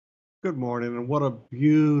Good morning, and what a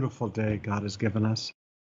beautiful day God has given us.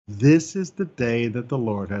 This is the day that the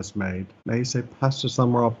Lord has made. Now you say, Pastor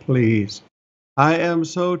Sumrall, please. I am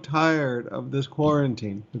so tired of this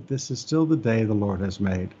quarantine, but this is still the day the Lord has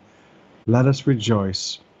made. Let us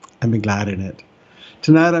rejoice and be glad in it.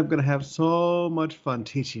 Tonight I'm going to have so much fun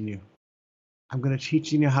teaching you. I'm going to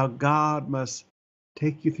teaching you how God must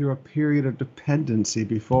take you through a period of dependency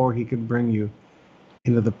before he can bring you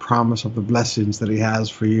into the promise of the blessings that he has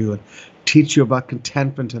for you, and teach you about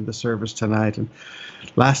contentment in the service tonight. And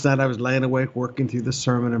last night I was laying awake working through the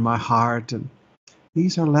sermon in my heart, and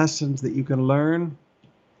these are lessons that you can learn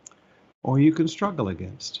or you can struggle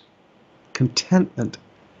against. Contentment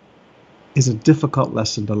is a difficult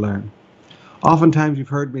lesson to learn. Oftentimes you've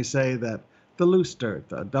heard me say that the loose dirt,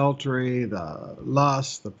 the adultery, the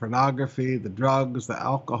lust, the pornography, the drugs, the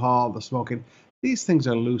alcohol, the smoking, these things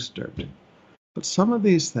are loose dirt. But some of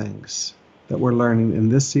these things that we're learning in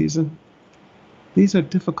this season, these are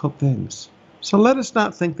difficult things. So let us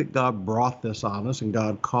not think that God brought this on us and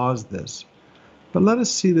God caused this, but let us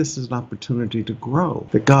see this as an opportunity to grow,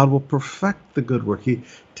 that God will perfect the good work. He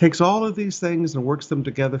takes all of these things and works them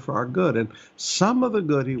together for our good. And some of the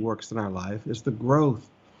good he works in our life is the growth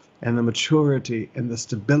and the maturity and the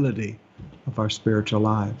stability of our spiritual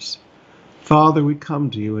lives. Father, we come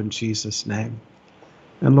to you in Jesus' name.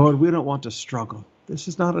 And Lord, we don't want to struggle. This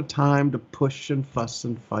is not a time to push and fuss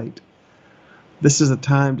and fight. This is a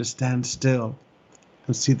time to stand still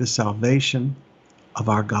and see the salvation of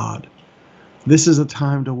our God. This is a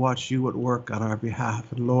time to watch you at work on our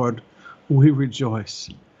behalf. And Lord, we rejoice.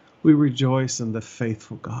 We rejoice in the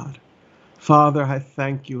faithful God. Father, I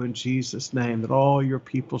thank you in Jesus' name that all your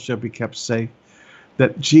people shall be kept safe.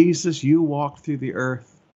 That Jesus, you walked through the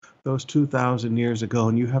earth those 2,000 years ago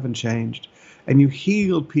and you haven't changed. And you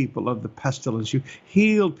healed people of the pestilence. You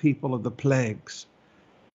healed people of the plagues.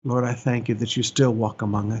 Lord, I thank you that you still walk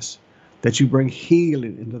among us, that you bring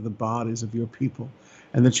healing into the bodies of your people,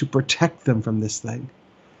 and that you protect them from this thing.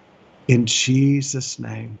 In Jesus'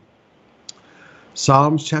 name.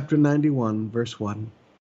 Psalms chapter 91, verse 1.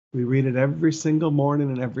 We read it every single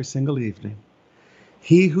morning and every single evening.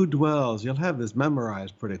 He who dwells, you'll have this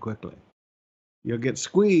memorized pretty quickly. You'll get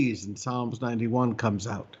squeezed and Psalms 91 comes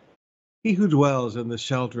out. He who dwells in the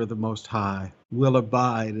shelter of the Most High will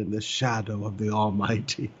abide in the shadow of the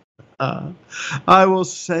Almighty. I will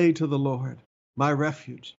say to the Lord, my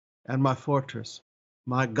refuge and my fortress,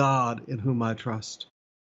 my God in whom I trust.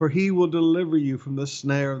 For he will deliver you from the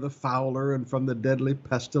snare of the fowler and from the deadly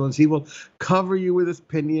pestilence. He will cover you with his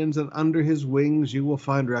pinions, and under his wings you will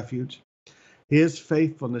find refuge. His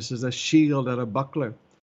faithfulness is a shield and a buckler.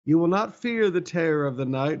 You will not fear the terror of the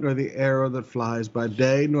night, nor the arrow that flies by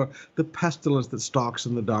day, nor the pestilence that stalks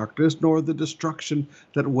in the darkness, nor the destruction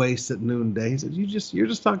that wastes at noonday. You're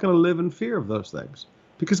just not going to live in fear of those things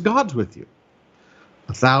because God's with you.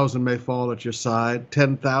 1,000 may fall at your side,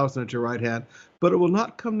 10,000 at your right hand, but it will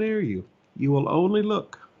not come near you. You will only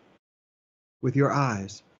look with your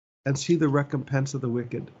eyes and see the recompense of the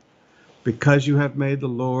wicked. Because you have made the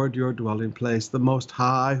Lord your dwelling place, the Most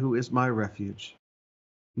High, who is my refuge.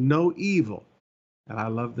 No evil, and I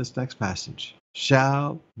love this next passage,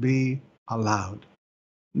 shall be allowed.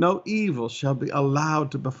 No evil shall be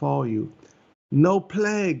allowed to befall you. No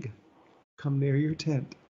plague come near your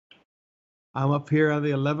tent. I'm up here on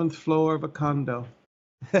the 11th floor of a condo.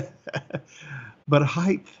 But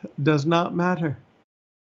height does not matter.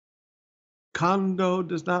 Condo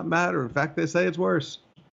does not matter. In fact, they say it's worse.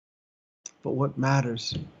 But what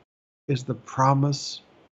matters is the promise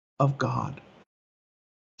of God.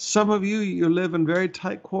 Some of you live in very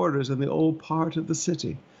tight quarters in the old part of the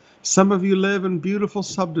city. Some of you live in beautiful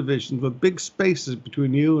subdivisions with big spaces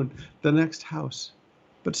between you and the next house.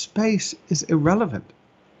 But space is irrelevant.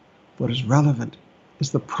 What is relevant is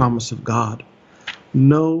the promise of God.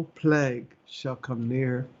 No plague shall come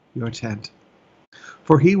near your tent.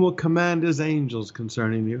 For he will command his angels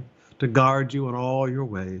concerning you to guard you in all your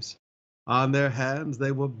ways. On their hands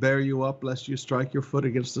they will bear you up, lest you strike your foot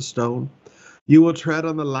against a stone. You will tread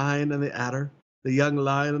on the lion and the adder, the young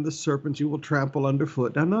lion and the serpent you will trample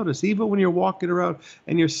underfoot. Now notice, even when you're walking around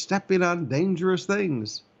and you're stepping on dangerous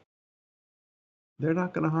things, they're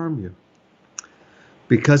not going to harm you.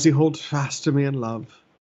 Because he holds fast to me in love,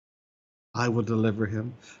 I will deliver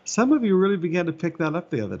him. Some of you really began to pick that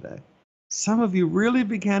up the other day. Some of you really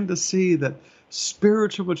began to see that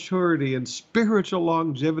spiritual maturity and spiritual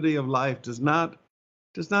longevity of life does not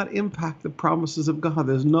impact the promises of God.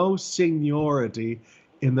 There's no seniority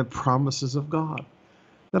in the promises of God.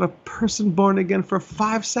 That a person born again for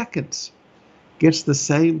 5 seconds gets the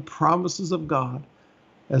same promises of God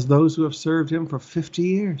as those who have served him for 50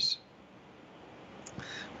 years.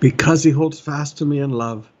 Because he holds fast to me in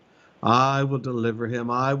love, I will deliver him.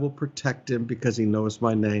 I will protect him because he knows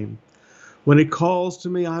my name. When he calls to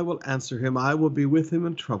me, I will answer him. I will be with him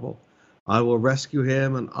in trouble. I will rescue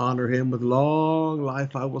him and honor him. With long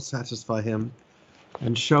life, I will satisfy him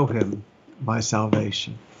and show him my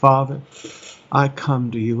salvation. Father, I come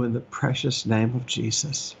to you in the precious name of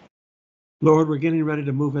Jesus. Lord, we're getting ready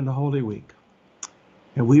to move into Holy Week,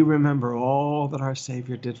 and we remember all that our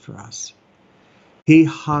Savior did for us. He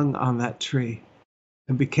hung on that tree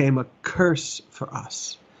and became a curse for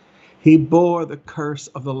us. He bore the curse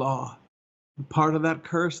of the law. And part of that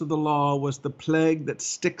curse of the law was the plague that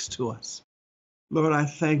sticks to us. Lord, I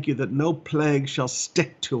thank you that no plague shall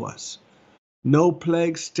stick to us. No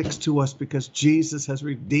plague sticks to us because Jesus has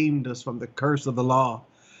redeemed us from the curse of the law.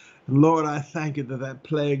 And Lord, I thank you that that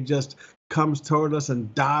plague just comes toward us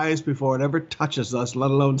and dies before it ever touches us,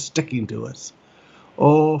 let alone sticking to us.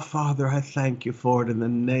 Oh, Father, I thank you for it in the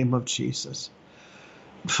name of Jesus.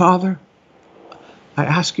 Father, I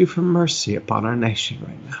ask you for mercy upon our nation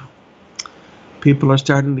right now. People are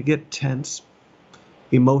starting to get tense.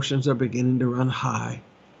 Emotions are beginning to run high.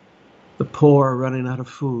 The poor are running out of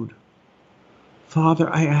food. Father,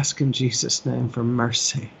 I ask in Jesus' name for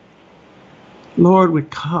mercy. Lord, we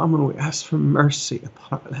come and we ask for mercy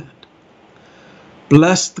upon our land.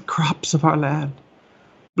 Bless the crops of our land.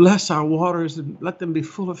 Bless our waters and let them be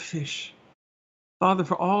full of fish. Father,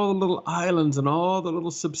 for all the little islands and all the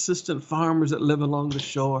little subsistent farmers that live along the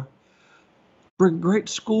shore, bring great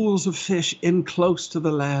schools of fish in close to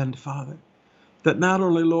the land, Father, that not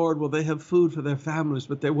only, Lord, will they have food for their families,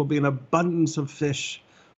 but there will be an abundance of fish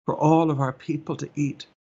for all of our people to eat.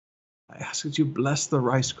 I ask that you bless the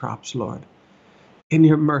rice crops, Lord, in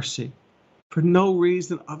your mercy. For no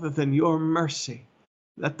reason other than your mercy,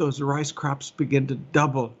 let those rice crops begin to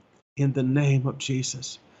double in the name of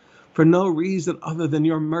Jesus. For no reason other than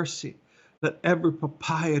your mercy, let every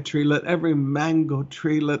papaya tree, let every mango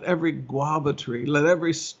tree, let every guava tree, let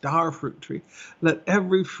every star fruit tree, let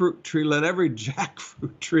every fruit tree, let every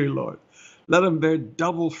jackfruit tree, Lord, let them bear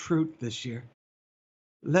double fruit this year.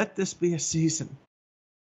 Let this be a season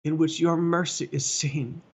in which your mercy is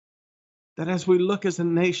seen. That as we look as a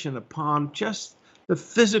nation upon just the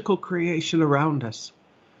physical creation around us,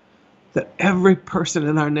 that every person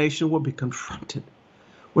in our nation will be confronted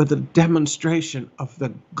with a demonstration of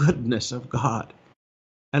the goodness of God.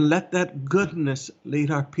 And let that goodness lead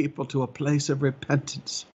our people to a place of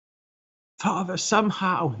repentance. Father,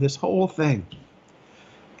 somehow this whole thing,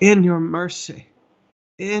 in your mercy,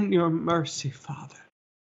 Father,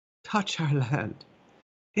 touch our land.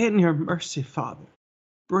 In your mercy, Father,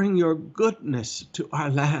 bring your goodness to our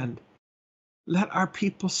land. Let our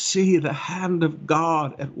people see the hand of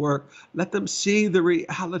God at work. Let them see the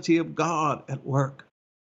reality of God at work.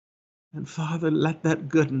 And Father, let that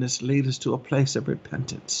goodness lead us to a place of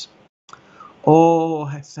repentance. Oh,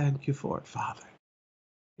 I thank you for it, Father.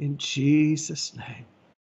 In Jesus' name.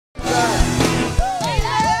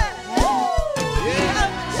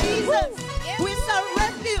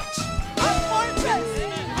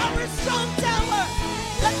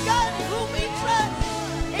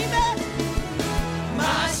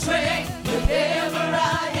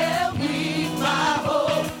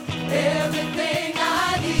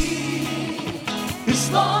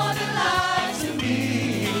 Lord, alive to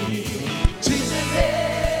me. Jesus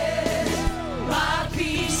is my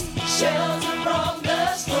peace, shelter from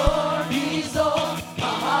the storm. He's all my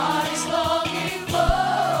heart is longing for.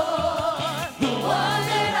 The one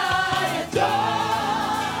that I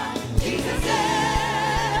adore. Jesus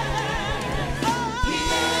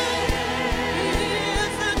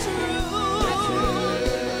is the truth.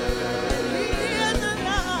 He is the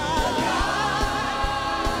light.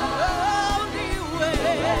 Only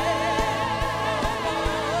way.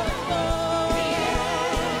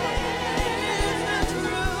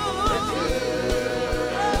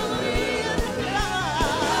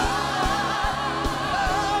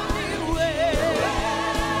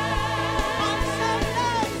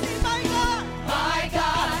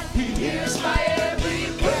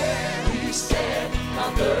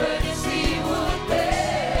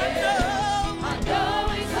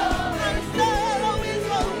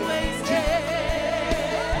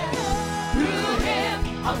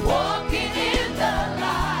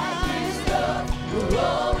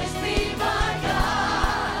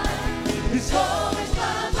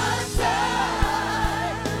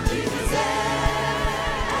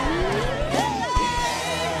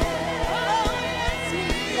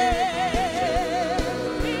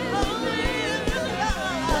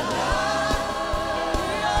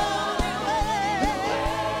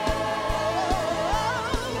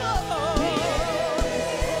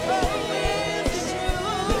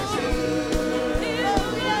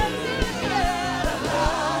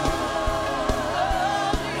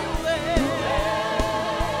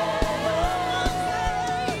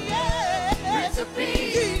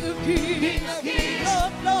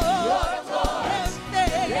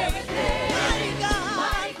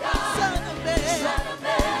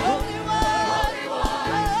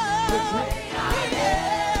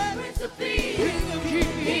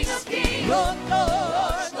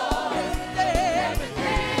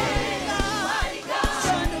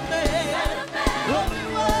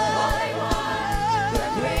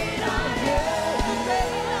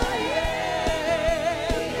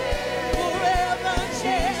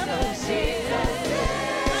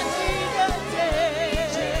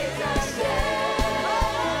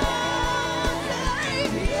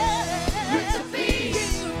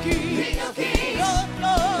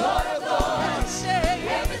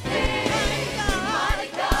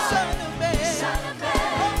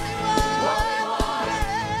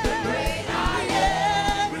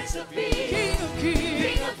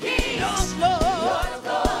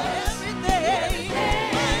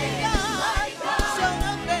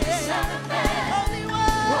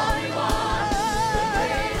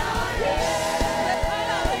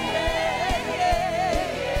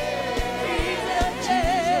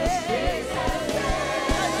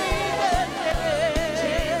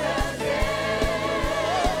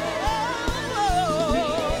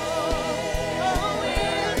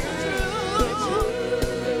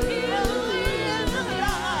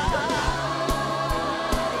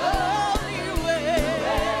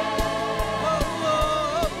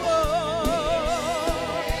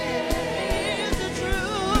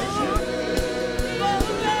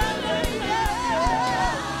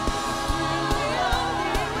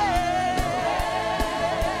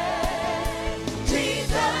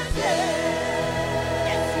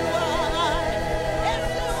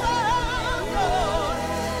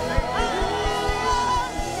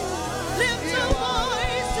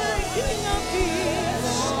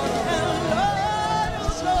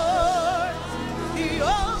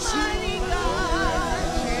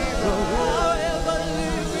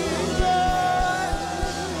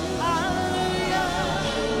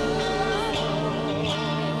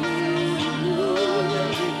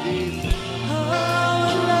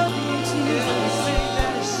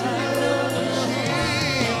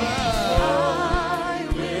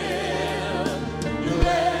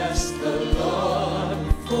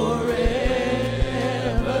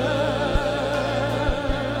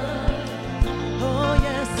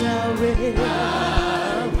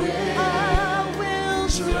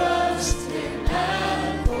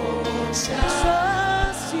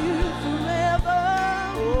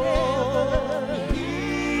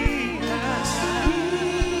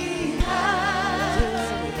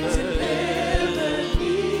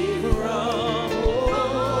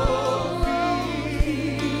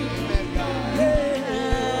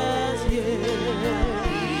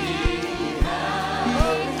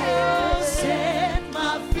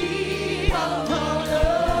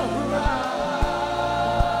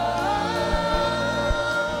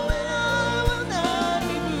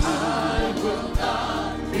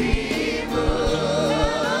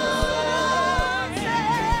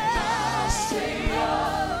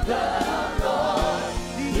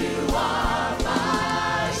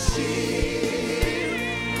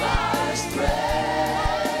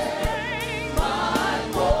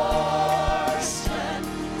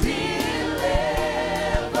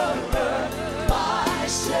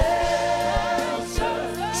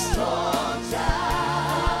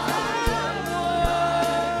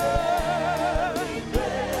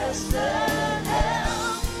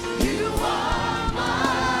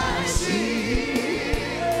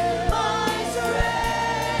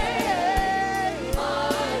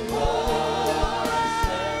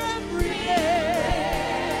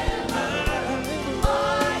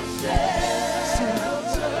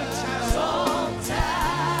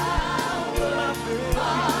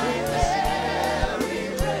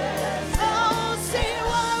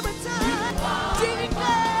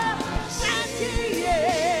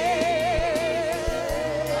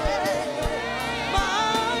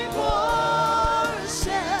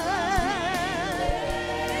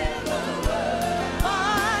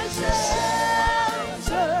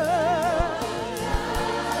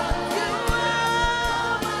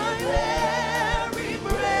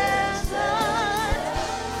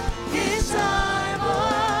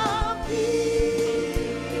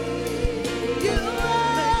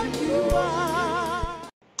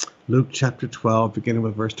 Luke chapter 12, beginning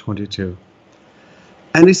with verse 22.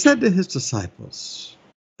 And he said to his disciples,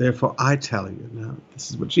 therefore I tell you, now this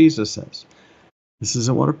is what Jesus says. This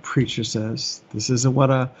isn't what a preacher says. This isn't what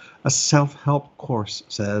a self-help course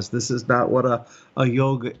says. This is not what a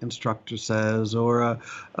yoga instructor says or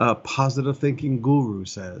a positive thinking guru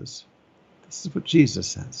says. This is what Jesus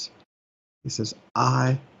says. He says,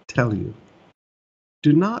 I tell you,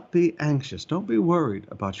 do not be anxious. Don't be worried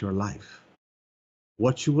about your life,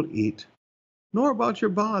 what you will eat, nor about your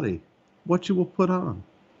body, what you will put on.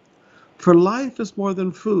 For life is more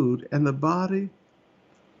than food, and the body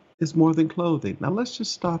is more than clothing. Now let's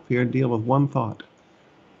just stop here and deal with one thought.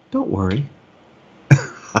 Don't worry.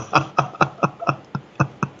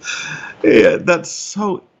 Yeah, that's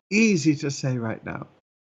so easy to say right now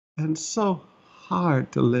and so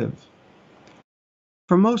hard to live.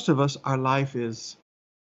 For most of us, our life is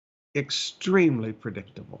extremely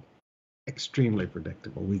predictable. Extremely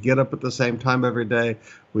predictable. We get up at the same time every day.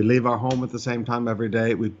 We leave our home at the same time every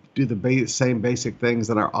day. We do the same basic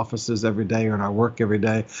things in our offices every day or in our work every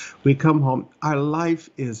day. We come home. Our life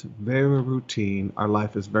is very routine. Our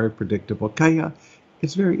life is very predictable. Kaya,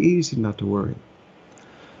 it's very easy not to worry.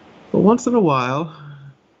 But once in a while,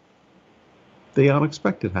 the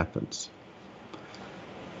unexpected happens.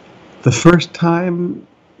 The first time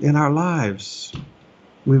in our lives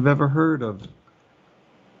we've ever heard of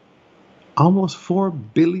almost 4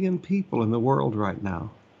 billion people in the world right now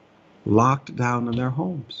locked down in their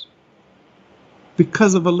homes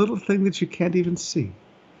because of a little thing that you can't even see.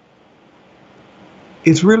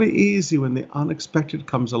 It's really easy when the unexpected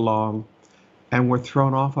comes along and we're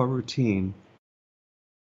thrown off our routine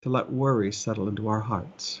to let worry settle into our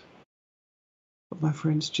hearts. But my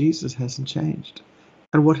friends, Jesus hasn't changed.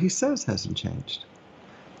 And what he says hasn't changed.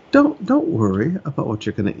 Don't worry about what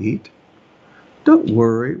you're going to eat. Don't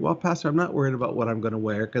worry. Well, Pastor, I'm not worried about what I'm going to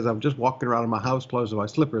wear because I'm just walking around in my house clothes and my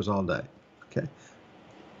slippers all day. Okay.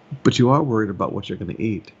 But you are worried about what you're going to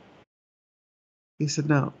eat. He said,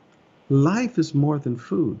 now, life is more than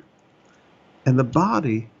food, and the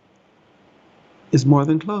body is more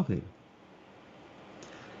than clothing.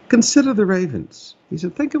 Consider the ravens. He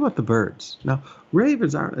said, think about the birds. Now,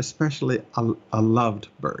 ravens aren't especially a loved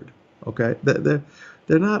bird. Okay.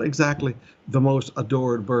 They're not exactly the most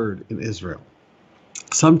adored bird in Israel.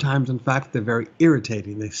 Sometimes, in fact, they're very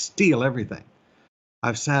irritating. They steal everything.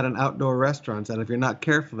 I've sat in outdoor restaurants, and if you're not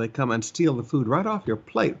careful, they come and steal the food right off your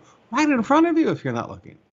plate, right in front of you if you're not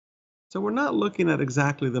looking. So we're not looking at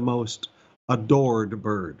exactly the most adored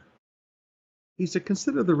bird. He said,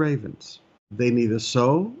 consider the ravens. They neither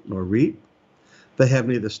sow nor reap. They have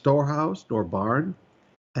neither storehouse nor barn,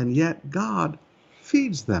 and yet God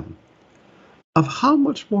feeds them. Of how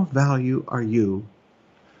much more value are you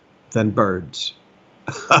than birds?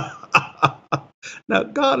 Now,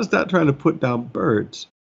 God is not trying to put down birds,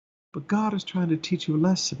 but God is trying to teach you a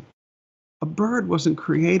lesson. A bird wasn't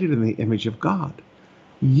created in the image of God.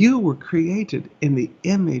 You were created in the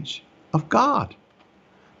image of God.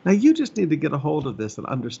 Now, you just need to get a hold of this and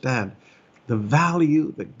understand the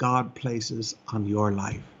value that God places on your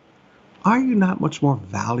life. Are you not much more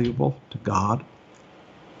valuable to God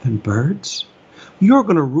than birds? You're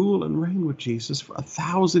going to rule and reign with Jesus for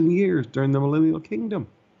 1,000 years during the millennial kingdom.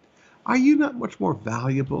 Are you not much more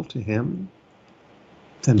valuable to him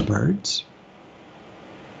than birds?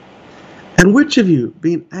 And which of you,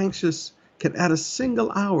 being anxious, can add a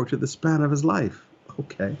single hour to the span of his life?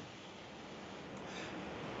 Okay.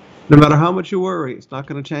 No matter how much you worry, it's not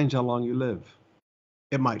going to change how long you live.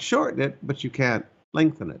 It might shorten it, but you can't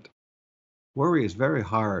lengthen it. Worry is very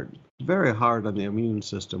hard on the immune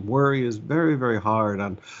system. Worry is very, very hard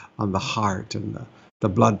on the heart and the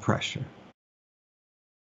blood pressure.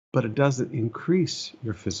 But it doesn't increase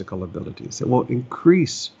your physical abilities. It won't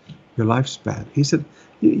increase your lifespan. He said,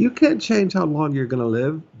 you can't change how long you're going to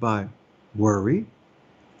live by worry.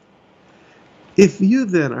 If you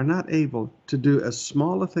then are not able to do as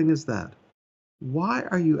small a thing as that, why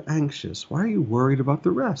are you anxious? Why are you worried about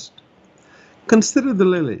the rest? Consider the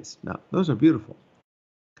lilies. Now, those are beautiful.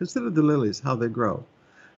 Consider the lilies, how they grow.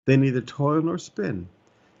 They neither toil nor spin.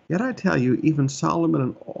 Yet I tell you, even Solomon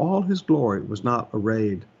in all his glory was not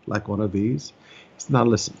arrayed like one of these. Now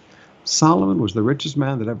listen, Solomon was the richest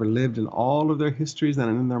man that ever lived in all of their histories and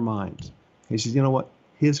in their minds. He says, you know what?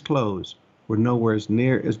 His clothes were nowhere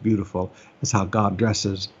near as beautiful as how God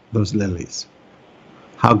dresses those lilies.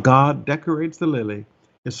 How God decorates the lily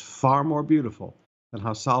is far more beautiful than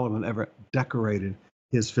how Solomon ever decorated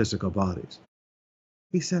his physical bodies.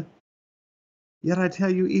 He said, yet I tell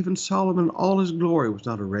you, even Solomon in all his glory was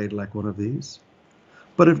not arrayed like one of these.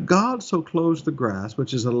 But if God so clothes the grass,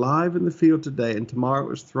 which is alive in the field today, and tomorrow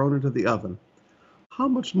is thrown into the oven, how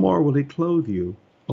much more will he clothe you,